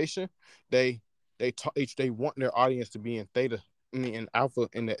organization. They they want their audience to be in theta, in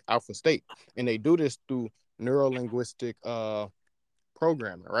the alpha state, and they do this through neurolinguistic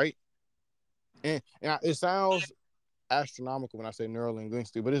programming, right? And it sounds astronomical when I say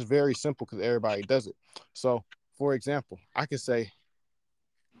neurolinguistic, but it's very simple because everybody does it. So, for example, I could say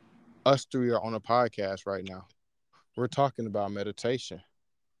us three are on a podcast right now. We're talking about meditation.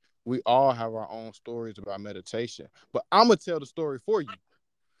 We all have our own stories about meditation, but I'm gonna tell the story for you.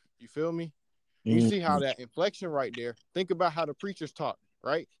 You feel me? And you see how Mm, that inflection right there. Think about how the preachers talk,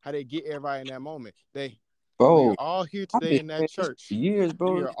 right? How they get everybody in that moment. We are bro, all here I've today been in that saying this for church. years, We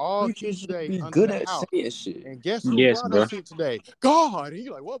bro. are all here Preachers should today be under good the at house. saying shit. And guess who Yes, brought bro. us here today? God. And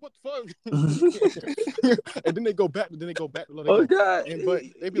you're like, what the fuck? And then they go back, let it Oh go. God, And but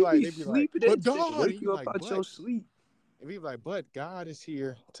you be they be like, sleeping but and shit. God. And Wake you you up like, out your but sleep. and we be like, but God is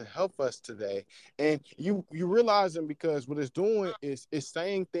here to help us today. And you realizing because what it's doing is it's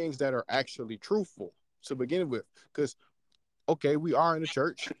saying things that are actually truthful to begin with. Because okay, we are in the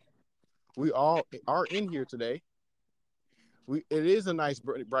church. We all are in here today. It is a nice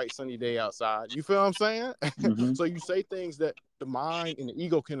bright sunny day outside. You feel what I'm saying? Mm-hmm. So you say things that the mind and the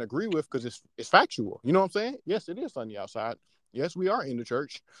ego can agree with because it's factual. You know what I'm saying? Yes, it is sunny outside. Yes, we are in the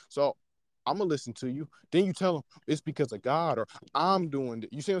church. So I'm gonna listen to you. Then you tell them it's because of God or I'm doing it.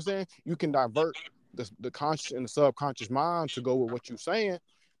 You see what I'm saying? You can divert the conscious and the subconscious mind to go with what you're saying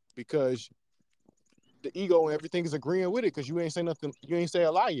because the ego and everything is agreeing with it because you ain't say nothing. You ain't say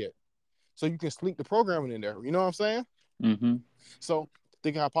a lie yet. So you can sleep the programming in there. You know what I'm saying? Mm-hmm. So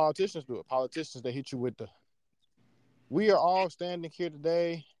Think how politicians do it. Politicians, they hit you with the, we are all standing here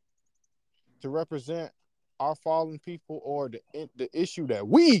today to represent our fallen people or the issue that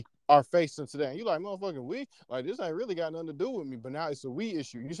we are facing today. And you like, motherfucking we? Like, this ain't really got nothing to do with me, but now it's a we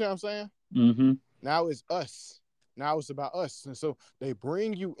issue. You see what I'm saying? Mm-hmm. Now it's us. Now it's about us. And so they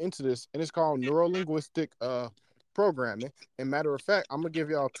bring you into this, and it's called neuro-linguistic programming. And matter of fact, I'm going to give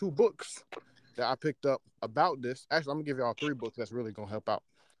y'all 2 books that I picked up about this. Actually, I'm going to give y'all 3 books that's really going to help out.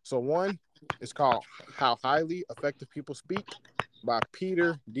 So one is called How Highly Effective People Speak by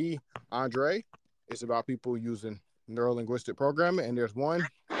Peter D. Andre. It's about people using neuro-linguistic programming. And there's one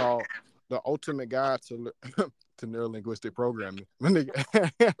called The Ultimate Guide to to Neuro-Linguistic Programming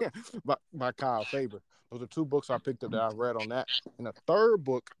by Kyle Faber. Those are 2 books I picked up that I read on that. And the third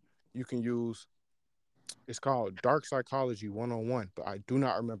book you can use is called Dark Psychology 101, but I do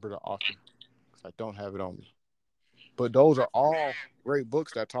not remember the author because I don't have it on me. But those are all great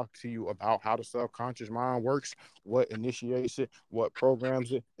books that talk to you about how the subconscious mind works, what initiates it, what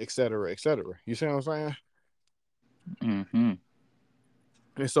programs it, et cetera, et cetera. You see what I'm saying? Mm-hmm.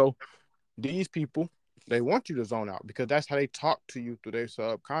 And so these people, they want you to zone out because that's how they talk to you through their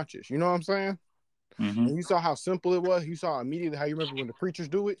subconscious. You know what I'm saying? Mm-hmm. And you saw how simple it was. You saw immediately how you remember when the preachers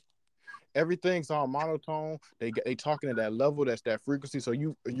do it. Everything's all monotone. They talking at that level, that's that frequency. So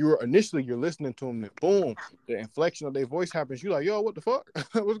you're initially you're listening to them, and boom, the inflection of their voice happens. You're like, yo, what the fuck?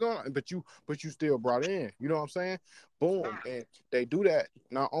 What's going on? But you still brought in. You know what I'm saying? Boom, and they do that.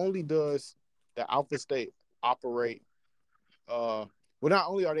 Not only does the alpha state operate, well, not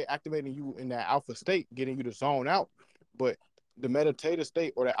only are they activating you in that alpha state, getting you to zone out, but the meditative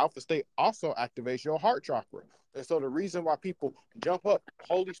state or the alpha state also activates your heart chakra. And so the reason why people jump up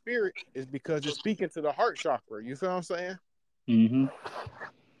Holy Spirit is because it's speaking to the heart chakra. You feel what I'm saying? Mm-hmm.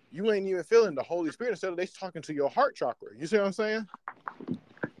 You ain't even feeling the Holy Spirit instead of they talking to your heart chakra. You see what I'm saying?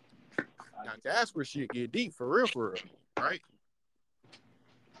 Now that's where shit get deep for real, right?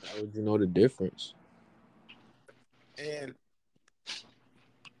 How would you know the difference? And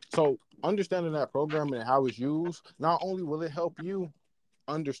so understanding that programming and how it's used, not only will it help you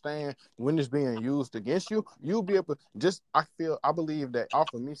understand when it's being used against you, you'll be able to just I believe that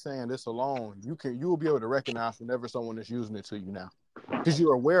off of me saying this alone, you'll be able to recognize whenever someone is using it to you now. Because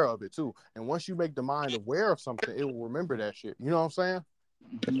you're aware of it too. And once you make the mind aware of something, it will remember that shit. You know what I'm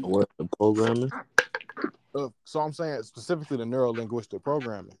saying? What the programming? So I'm saying specifically the neuro linguistic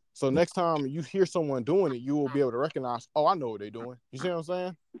programming. So next time you hear someone doing it, you will be able to recognize, oh, I know what they're doing. You see what I'm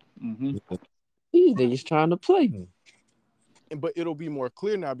saying? Mm-hmm. These niggas trying to play me. But it'll be more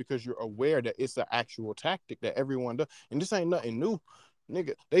clear now because you're aware that it's an actual tactic that everyone does. And this ain't nothing new.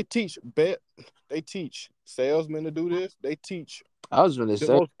 Nigga, they teach salesmen to do this. They teach I was gonna the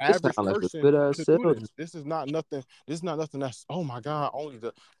say most this sound average like a person good ass to do salesman. this. This is not nothing that's, oh my God, only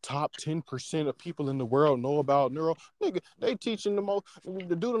the top 10% of people in the world know about neuro. Nigga, they teaching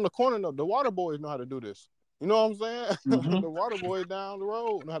the dude in the corner, the water boys know how to do this. You know what I'm saying? Mm-hmm. The water boys down the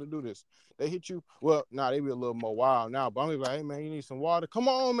road know how to do this. They hit you. Well, nah, they be a little more wild now, but I'm like, hey man, you need some water. Come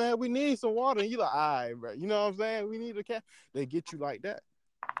on, man, we need some water. And you like, all right, bro. You know what I'm saying? We need a cat. They get you like that.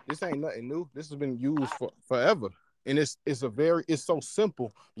 This ain't nothing new. This has been used for forever. And it's so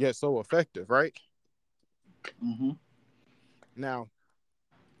simple yet so effective, right? Mm-hmm. Now,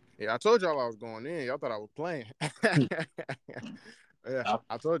 yeah, I told y'all I was going in. Y'all thought I was playing. Yeah,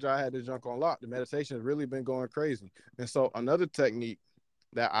 I told y'all I had this junk on lock. The meditation has really been going crazy. And so another technique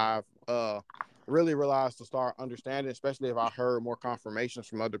that I've really realized to start understanding, especially if I heard more confirmations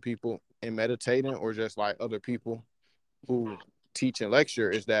from other people in meditating or just like other people who teach and lecture,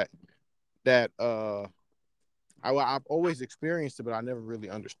 is that I've always experienced it, but I never really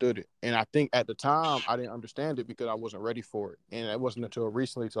understood it. And I think at the time I didn't understand it because I wasn't ready for it. And it wasn't until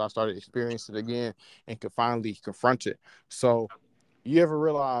recently till I started experiencing it again and could finally confront it. So you ever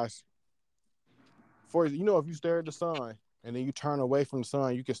realize, if you stare at the sun and then you turn away from the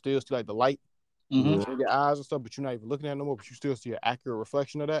sun, you can still see like the light Mm-hmm. Yeah. in your eyes and stuff, but you're not even looking at it no more, but you still see an accurate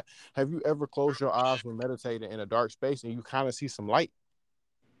reflection of that. Have you ever closed your eyes when meditating in a dark space and you kind of see some light?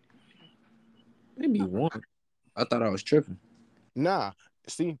 Maybe one. I thought I was tripping. Nah.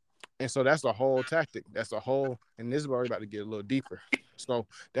 See, and so that's a whole tactic. And this is where we're about to get a little deeper. So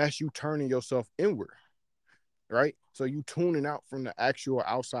that's you turning yourself inward, right? So you tuning out from the actual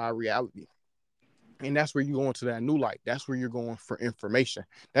outside reality. And that's where you go into that new light. That's where you're going for information.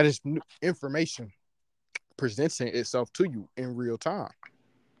 That is new information presenting itself to you in real time.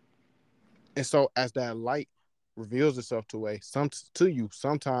 And so as that light reveals itself to you,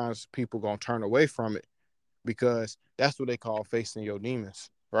 sometimes people gonna turn away from it because that's what they call facing your demons,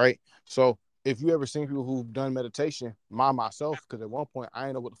 right? So if you ever seen people who've done meditation, myself, because at one point I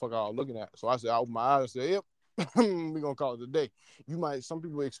didn't know what the fuck I was looking at. So I said, I opened my eyes and said, yep, we're gonna call it a day. Some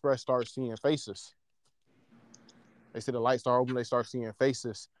people start seeing faces. They say the lights start open, they start seeing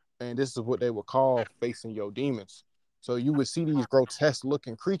faces. And this is what they would call facing your demons. So you would see these grotesque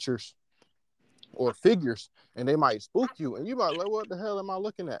looking creatures or figures, and they might spook you, and you might like, what the hell am I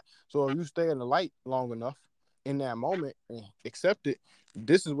looking at? So if you stay in the light long enough in that moment and accept it,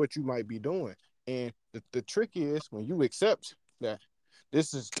 this is what you might be doing. And the trick is when you accept that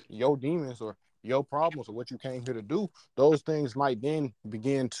this is your demons or your problems or what you came here to do, those things might then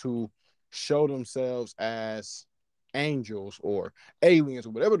begin to show themselves as angels or aliens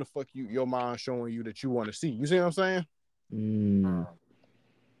or whatever the fuck your mind showing you that you want to see. You see what I'm saying? Mm.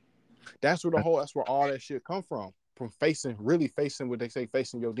 That's where all that shit come from really facing what they say,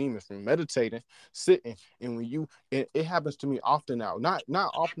 facing your demons, from meditating, sitting. And when it happens to me often now, not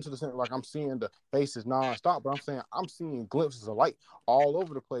often to the extent like I'm seeing the faces nonstop, but I'm saying I'm seeing glimpses of light all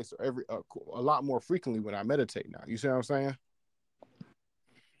over the place a lot more frequently when I meditate now. You see what I'm saying?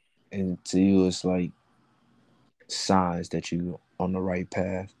 And to you, it's like signs that you on the right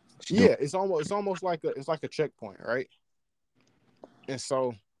path. What you doing? Yeah, it's almost like a checkpoint, right? And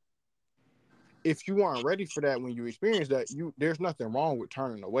so if you aren't ready for that when you experience that, there's nothing wrong with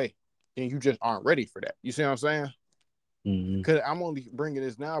turning away. And you just aren't ready for that. You see what I'm saying? Mm-hmm. Because I'm only bringing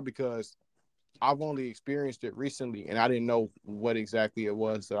this now because I've only experienced it recently, and I didn't know what exactly it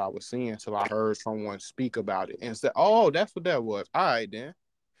was that I was seeing until I heard someone speak about it and said, "Oh, that's what that was." All right, then.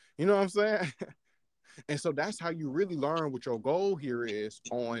 You know what I'm saying? And so that's how you really learn what your goal here is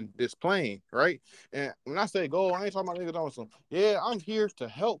on this plane, right? And when I say goal, I ain't talking about niggas on some, yeah, I'm here to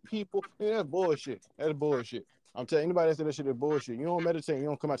help people. Yeah, that's bullshit. That's bullshit. I'm telling anybody that said that shit is bullshit. You don't meditate, you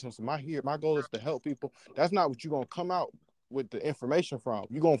don't come out to them. My goal is to help people. That's not what you're gonna come out with the information from.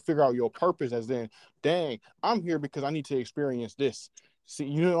 You're gonna figure out your purpose as in, dang, I'm here because I need to experience this. See,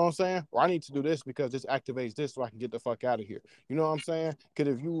 you know what I'm saying? Or I need to do this because this activates this so I can get the fuck out of here. You know what I'm saying?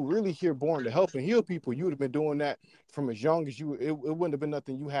 Because if you really here born to help and heal people, you would have been doing that from as young as you. It wouldn't have been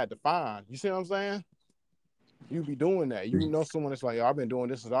nothing you had to find. You see what I'm saying? You'd be doing that. You know someone that's like, yo, I've been doing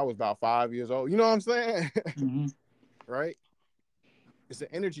this since I was about 5 years old. You know what I'm saying? Mm-hmm. Right? It's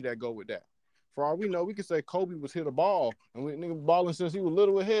the energy that go with that. For all we know, we could say Kobe was hit a ball and we nigga balling since he was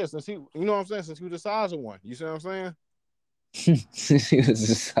little ahead, since he, you know what I'm saying, since he was the size of one. You see what I'm saying? He was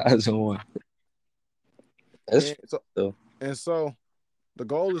the size of one. That's And so, though. and so the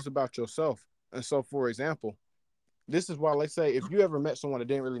goal is about yourself. And so, for example, this is why, let's say, if you ever met someone that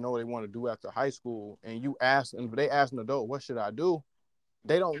didn't really know what they want to do after high school, and you ask, and they ask an adult, "What should I do?"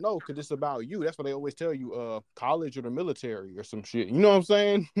 They don't know because it's about you. That's why they always tell you, college or the military or some shit. You know what I'm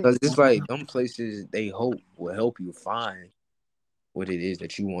saying? Cause it's like them places they hope will help you find what it is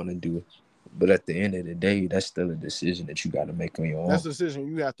that you want to do. But at the end of the day, that's still a decision that you got to make on your That's own. the decision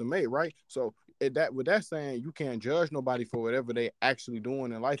you have to make, right? So with that saying, you can't judge nobody for whatever they actually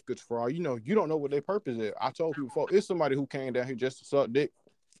doing in life. Because for all you know, you don't know what their purpose is. I told people before, it's somebody who came down here just to suck dick.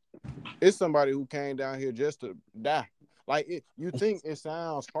 It's somebody who came down here just to die. Like you think it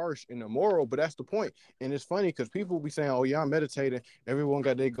sounds harsh and immoral, but that's the point. And it's funny because people will be saying, "Oh yeah, I'm meditating." Everyone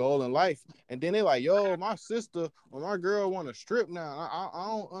got their goal in life, and then they like, "Yo, my sister or my girl want to strip now." I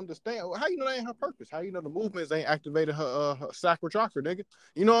don't understand. How you know that ain't her purpose? How you know the movements ain't activated her sacral chakra, nigga?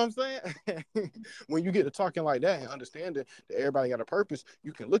 You know what I'm saying? When you get to talking like that and understanding that everybody got a purpose,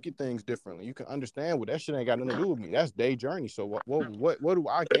 you can look at things differently. You can understand what that shit ain't got nothing to do with me. That's their journey. So what do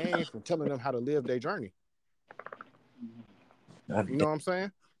I gain from telling them how to live their journey? You know what I'm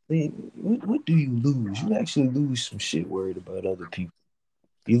saying? What do you lose? You actually lose some shit worried about other people.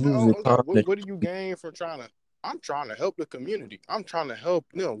 You lose the Oh no, time that what do you gain from trying to? I'm trying to help the community. I'm trying to help.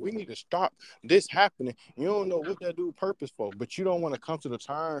 We need to stop this happening. You don't know what that dude purpose for, but you don't want to come to the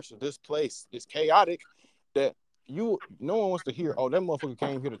terms of this place. It's chaotic that no one wants to hear. Oh, that motherfucker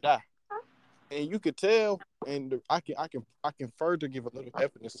came here to die, and you could tell. And I can further give a little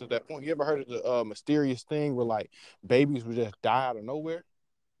evidence to that point. You ever heard of the mysterious thing where like babies would just die out of nowhere?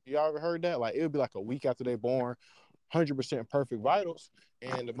 Y'all ever heard that? Like it would be like a week after they're born, 100% perfect vitals,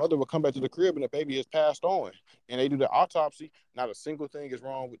 and the mother will come back to the crib and the baby has passed on. And they do the autopsy. Not a single thing is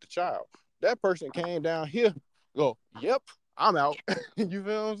wrong with the child. That person came down here, go, yep, I'm out. You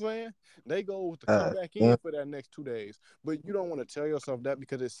feel what I'm saying? They go to come back in yeah. for that next 2 days. But you don't want to tell yourself that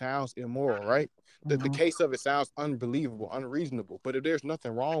because it sounds immoral, right? The Mm-hmm. case of it sounds unbelievable, unreasonable. But if there's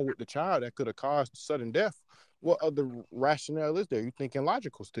nothing wrong with the child that could have caused sudden death, what other rationale is there? You thinking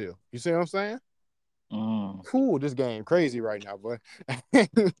logical still. You see what I'm saying? Mm. Whew, this game crazy right now, boy.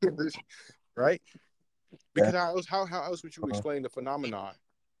 Right? Because That, how else would you uh, explain the phenomenon?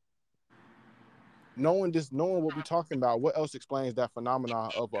 knowing what we're talking about, what else explains that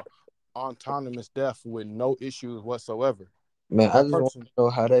phenomenon of a autonomous death with no issues whatsoever? Man, I A just want person. to know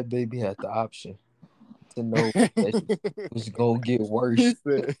how that baby had the option to know that it was gonna get he worse.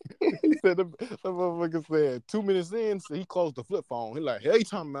 said, he said the motherfucker said 2 minutes in, so he closed the flip phone. He like, hey, you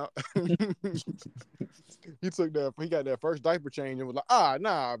talking about? He got that first diaper change and was like,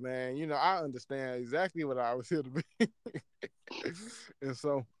 nah, man, I understand exactly what I was here to be. And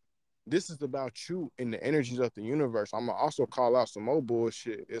so this is about you and the energies of the universe. I'm gonna also call out some more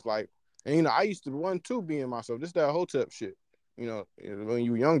bullshit. It's like, and I used to one too being myself. This that hotep shit. When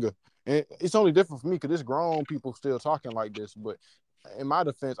you younger, and it's only different for me because it's grown people still talking like this. But in my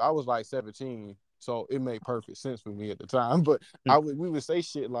defense, I was like 17, so it made perfect sense for me at the time. But we would say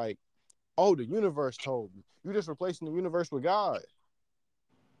shit like, "Oh, the universe told me." You just replacing the universe with God.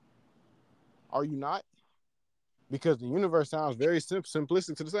 Are you not? Because the universe sounds very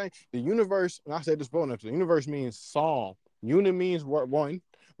simplistic to the same. The universe, and I said this before, the universe means song. Unit means one.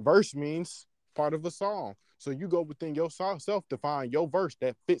 Verse means part of a song. So you go within yourself to find your verse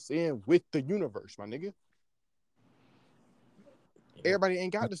that fits in with the universe, my nigga. Everybody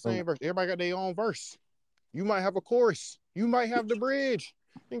ain't got the same verse. Everybody got their own verse. You might have a chorus. You might have the bridge.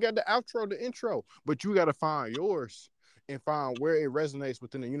 You got the outro, the intro. But you got to find yours and find where it resonates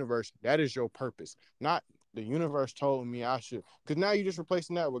within the universe. That is your purpose. Not the universe told me I should. Because now you're just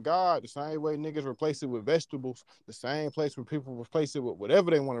replacing that with God the same way niggas replace it with vegetables, the same place where people replace it with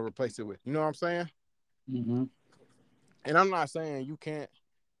whatever they want to replace it with. You know what I'm saying? Mm-hmm. And I'm not saying you can't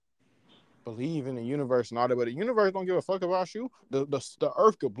believe in the universe and all that, but the universe don't give a fuck about you. The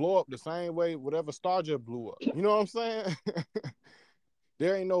earth could blow up the same way whatever star just blew up. You know what I'm saying?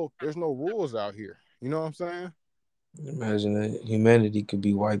 There's no rules out here. You know what I'm saying? Imagine that humanity could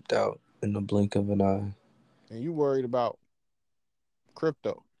be wiped out in the blink of an eye. And you worried about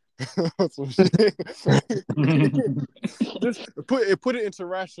crypto. Some shit. Just put it into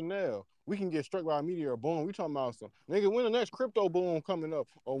rationale. We can get struck by a meteor boom. We talking about some nigga when the next crypto boom coming up,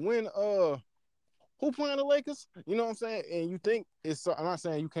 or when who playing the Lakers? You know what I'm saying? And you think I'm not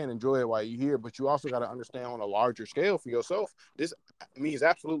saying you can't enjoy it while you're here, but you also got to understand on a larger scale for yourself. This means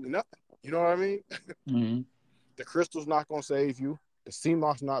absolutely nothing. You know what I mean? Mm-hmm. The crystal's not gonna save you. The sea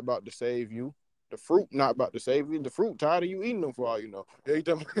moss not about to save you. The fruit not about to save you. The fruit tired of you eating them for all you know.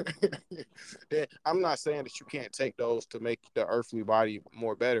 I'm not saying that you can't take those to make the earthly body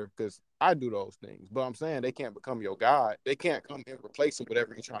more better because I do those things. But I'm saying they can't become your God. They can't come and replace it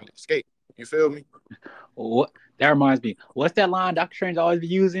whatever you're trying to escape. You feel me? What that reminds me. What's that line Doctor Strange always be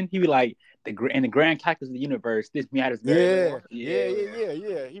using? He be like, in the grand calculus of the universe, this matters very Yeah, little. yeah, yeah, Yeah. yeah,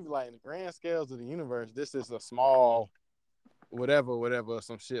 yeah. He be like, in the grand scales of the universe, this is a small whatever,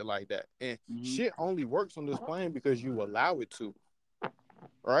 some shit like that. And Mm-hmm. shit only works on this plane because you allow it to.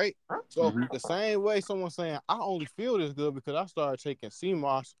 Right? So Mm-hmm. the same way someone's saying, I only feel this good because I started taking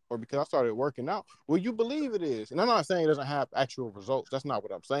CMOS or because I started working out. Well, you believe it is. And I'm not saying it doesn't have actual results. That's not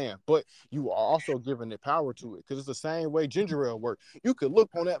what I'm saying. But you are also giving it power to it because it's the same way ginger ale works. You could look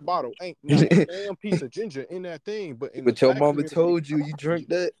on that bottle, ain't not a damn piece of ginger in that thing, but in the But your black mama community, told you you drink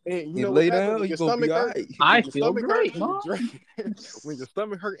that and you and know what lay happened down, when you your gonna be stomach all hurt? right. I When your feel stomach hurt great, and you mom. drink, when your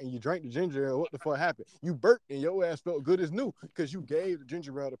stomach hurt and you drank the ginger ale, what the fuck happened? You burped and your ass felt good as new because you gave the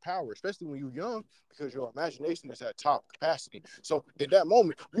ginger ale the power, especially when you're young, because your imagination is at top capacity. So at that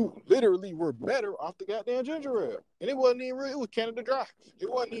moment, you literally were better off the goddamn ginger ale, and it wasn't even real. It was Canada Dry.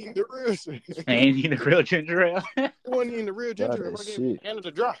 It wasn't even the real shit. I ain't eating the real ginger ale. It wasn't even the real Got ginger ale. that I gave you shit.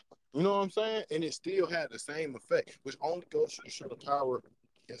 Canada Dry. You know what I'm saying? And it still had the same effect, which only goes to show the power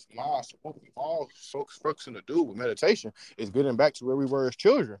is lost. What we all so focusing to do with meditation is getting back to where we were as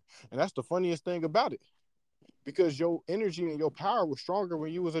children. And that's the funniest thing about it. Because your energy and your power was stronger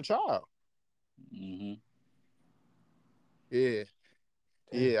when you was a child. Mm-hmm. Yeah.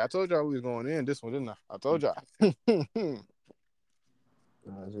 Damn, Yeah. I told y'all we was going in this one, didn't I? I told y'all. that's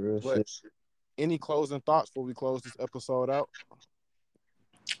real But shit. any closing thoughts before we close this episode out?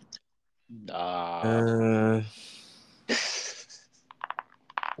 Uh, Uh,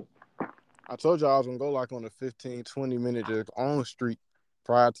 I told y'all I was gonna go like on a 15, 20 minute just on street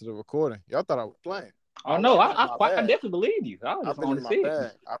prior to the recording. Y'all thought I was playing. oh no, I've been in my I bag. definitely believe you. I I've just been want in to my see it.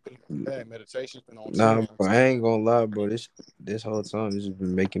 bag. I've been in my bag. Meditation's been on nah, 10. bro, I ain't gonna lie, bro. This whole time it's just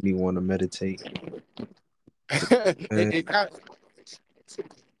been making me want to meditate. it, Man, it got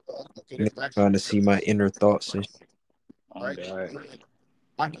okay, this trying actually to see my inner thoughts and Oh right. God.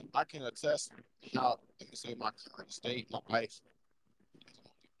 I can attest how let me say my current state, my life.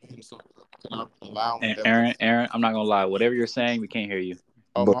 So I'm allowing And them to. Aaron, I'm not gonna lie. Whatever you're saying, we can't hear you.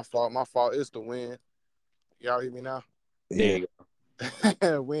 Oh, but my fault. My fault. It's the wind. Y'all hear me now? There yeah,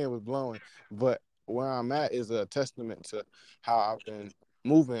 you Wind was blowing, but where I'm at is a testament to how I've been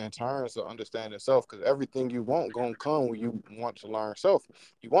moving in terms of understanding self. Because everything you want gonna come when you want to learn self.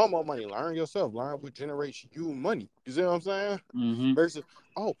 You want more money, learn yourself. Learn what generates you money. You see what I'm saying? Mm-hmm. Versus,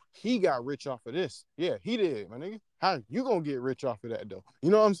 oh, he got rich off of this. Yeah, he did, my nigga. How you gonna get rich off of that though?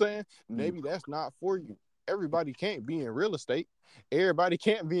 You know what I'm saying? Maybe that's not for you. Everybody can't be in real estate. Everybody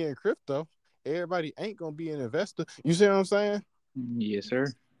can't be in crypto. Everybody ain't gonna be an investor. You see what I'm saying? Yes, sir.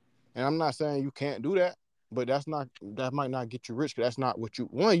 And I'm not saying you can't do that, but that might not get you rich. 'Cause that's not what you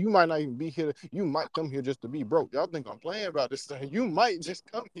want. You might not even be here. You might come here just to be broke. Y'all think I'm playing about this thing? You might just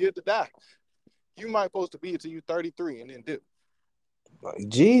come here to die. You might supposed to be until you 33 and then dip Like like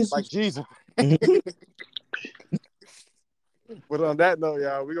Jesus. Jesus. But on that note,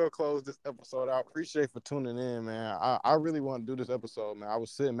 y'all, we're gonna close this episode out. Appreciate for tuning in, man. I really want to do this episode, man. I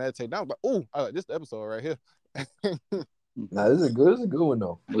was sitting meditating. I was like, oh, this episode right here. Nah, this is a good one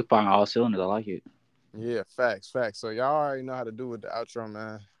though. We firing all cylinders. I like it. Yeah, facts. So y'all already know how to do with the outro,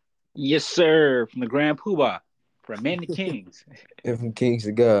 man. Yes, sir. From the Grand Poobah, from Men to Kings. And from kings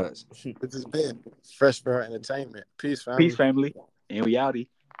to gods. This has been Fresh Fair Entertainment. Peace, Peace, family. family. And we outie.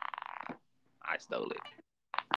 I stole it.